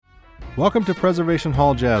Welcome to Preservation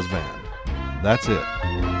Hall Jazz Band. That's it.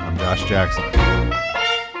 I'm Josh Jackson.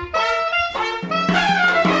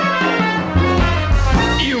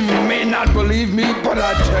 You may not believe me, but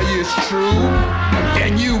I tell you it's true.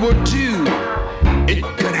 And you would too. It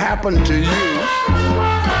could happen to you.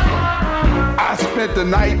 I spent the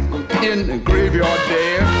night in the graveyard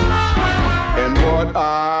there, and what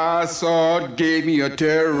I saw gave me a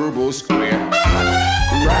terrible scare.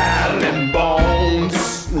 Rattling bones,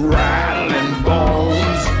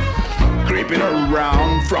 creeping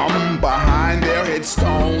around from behind their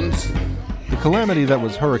headstones. The calamity that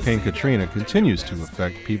was Hurricane Katrina continues to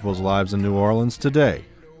affect people's lives in New Orleans today,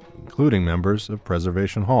 including members of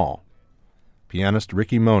Preservation Hall. Pianist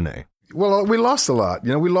Ricky Monet. Well, we lost a lot.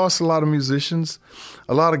 We lost a lot of musicians.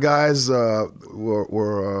 A lot of guys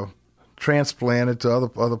were transplanted to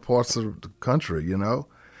other parts of the country,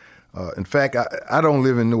 In fact, I don't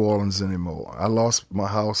live in New Orleans anymore. I lost my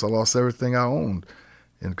house. I lost everything I owned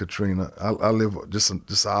in Katrina. I live just an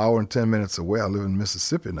hour and 10 minutes away. I live in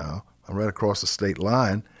Mississippi now. I'm right across the state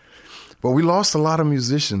line. But we lost a lot of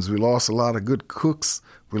musicians. We lost a lot of good cooks.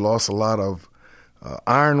 We lost a lot of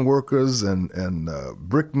iron workers and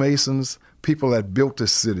brick masons, people that built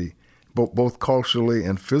this city, both culturally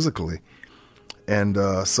and physically. And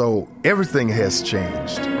so everything has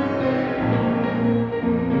changed.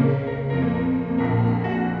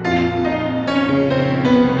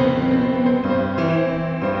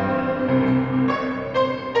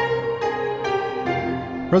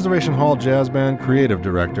 Preservation Hall Jazz Band Creative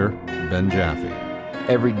Director Ben Jaffe.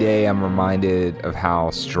 Every day I'm reminded of how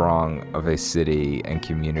strong of a city and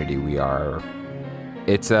community we are.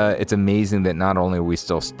 It's amazing that not only are we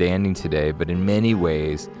still standing today, but in many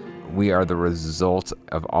ways we are the result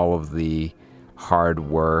of all of the hard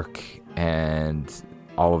work and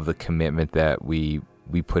all of the commitment that we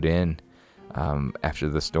put in after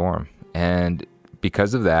the storm. And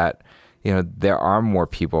because of that, there are more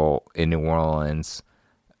people in New Orleans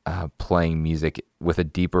playing music with a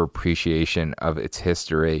deeper appreciation of its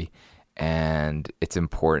history and its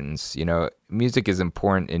importance. Music is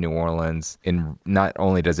important in New Orleans, and not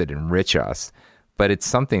only does it enrich us, but it's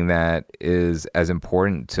something that is as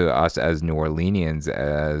important to us as New Orleanians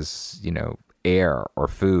as, air or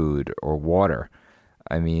food or water.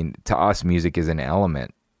 I mean, to us, music is an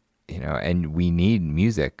element, and we need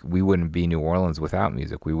music. We wouldn't be New Orleans without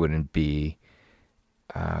music. We wouldn't be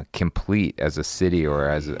complete as a city or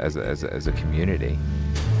as a community.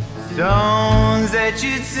 Songs that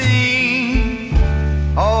you'd sing,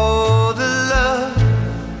 all the love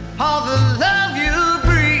you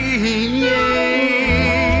bring, yeah.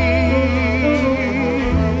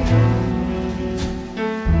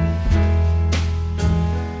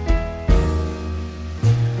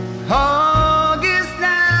 August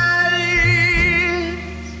nights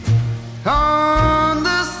on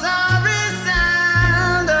the sorry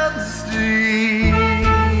side of the street.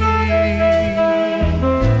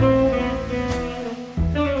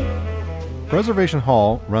 Preservation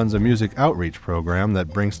Hall runs a music outreach program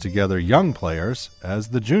that brings together young players as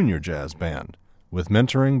the Junior Jazz Band, with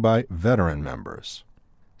mentoring by veteran members.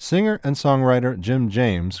 Singer and songwriter Jim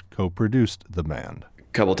James co-produced the band. A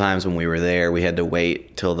couple times when we were there, we had to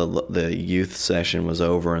wait till the youth session was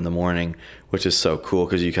over in the morning, which is so cool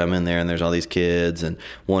because you come in there and there's all these kids, and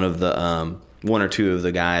one or two of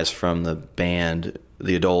the guys from the band,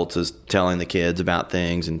 the adults, is telling the kids about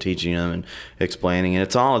things and teaching them and explaining, and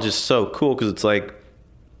it's all just so cool because it's like,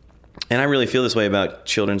 and I really feel this way about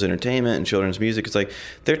children's entertainment and children's music. It's like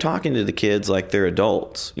they're talking to the kids like they're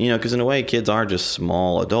adults, because in a way kids are just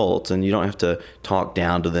small adults, and you don't have to talk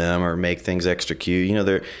down to them or make things extra cute.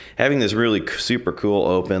 They're having this really super cool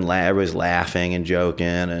open, everybody's laughing and joking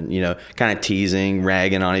and, kind of teasing,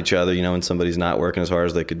 ragging on each other, when somebody's not working as hard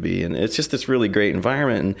as they could be. And it's just this really great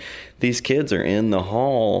environment. And these kids are in the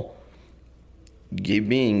hall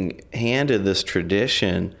being handed this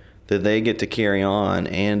tradition that they get to carry on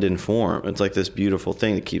and inform. It's like this beautiful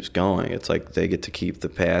thing that keeps going. It's like they get to keep the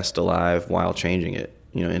past alive while changing it,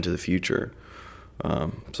 into the future.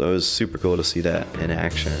 So it was super cool to see that in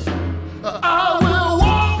action. I will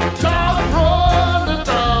walk, talk, run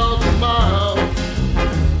 1,000 miles.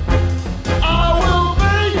 I will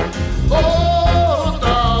make all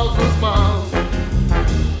 1,000 smiles.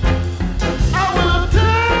 I will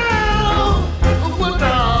tell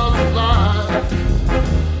 1,000 lies.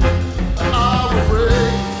 I will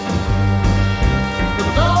break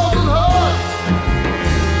 1,000 hearts.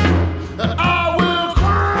 I will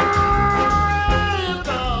cry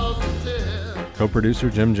 1,000 tears. Co-producer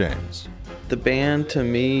Jim James. The band to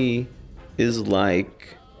me is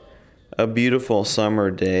like a beautiful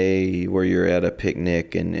summer day where you're at a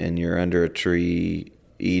picnic and you're under a tree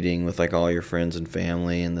eating with like all your friends and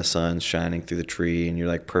family, and the sun's shining through the tree, and you're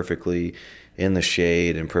like perfectly in the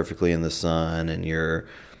shade and perfectly in the sun, and you're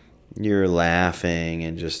laughing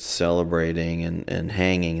and just celebrating and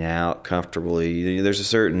hanging out comfortably. There's a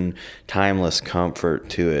certain timeless comfort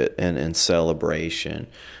to it and celebration.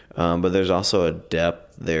 But there's also a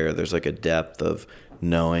depth there. There's like a depth of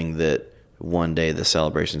knowing that one day the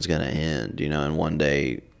celebration's going to end, and one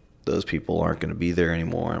day those people aren't going to be there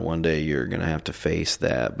anymore, and one day you're going to have to face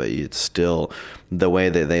that. But it's still, the way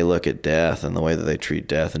that they look at death and the way that they treat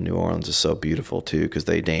death in New Orleans is so beautiful too, because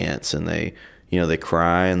they dance and they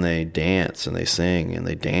cry and they dance and they sing and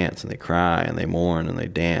they dance and they cry and they mourn and they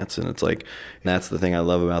dance. And it's like, that's the thing I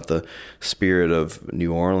love about the spirit of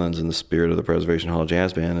New Orleans and the spirit of the Preservation Hall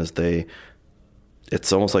Jazz Band is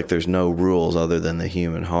it's almost like there's no rules other than the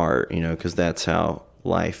human heart, because that's how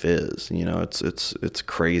life is. It's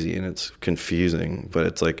crazy and it's confusing, but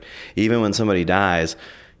it's like, even when somebody dies,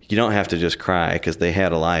 you don't have to just cry because they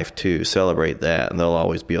had a life too. Celebrate that, and they'll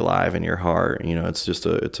always be alive in your heart. It's just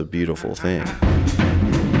it's a beautiful thing.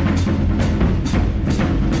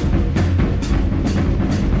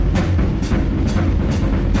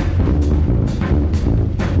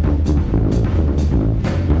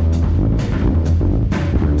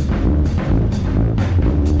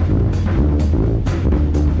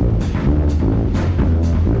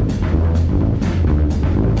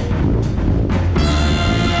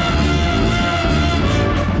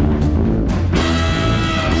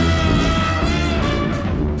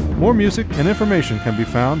 More music and information can be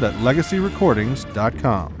found at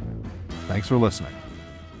legacyrecordings.com. Thanks for listening.